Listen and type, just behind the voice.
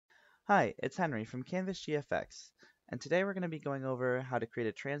Hi, it's Henry from Canvas GFX, and today we're going to be going over how to create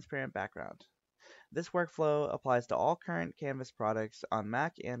a transparent background. This workflow applies to all current Canvas products on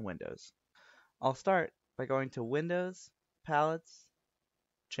Mac and Windows. I'll start by going to Windows, Palettes,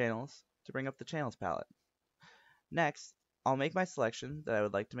 Channels to bring up the Channels palette. Next, I'll make my selection that I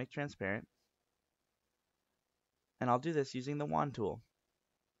would like to make transparent, and I'll do this using the Wand tool.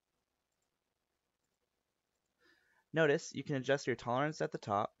 Notice you can adjust your tolerance at the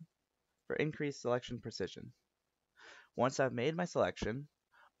top for increased selection precision. Once I've made my selection,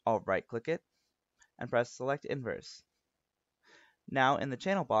 I'll right-click it and press Select Inverse. Now in the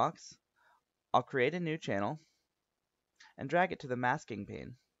channel box, I'll create a new channel and drag it to the masking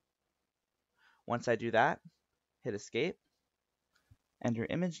pane. Once I do that, hit Escape, and your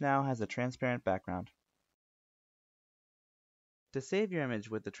image now has a transparent background. To save your image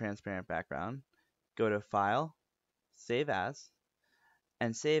with the transparent background, go to File, Save As,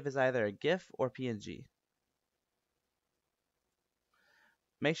 and save as either a GIF or PNG.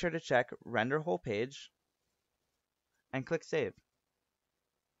 Make sure to check Render Whole Page and click Save.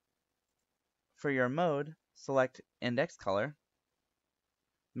 For your mode, select Index Color,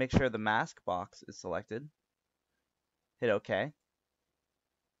 make sure the mask box is selected, hit OK,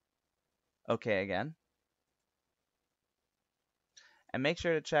 OK again, and make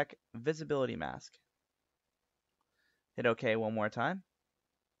sure to check Visibility Mask. Hit OK one more time,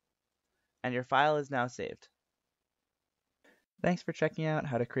 and your file is now saved. Thanks for checking out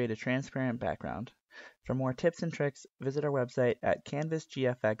how to create a transparent background. For more tips and tricks, visit our website at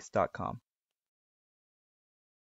canvasgfx.com.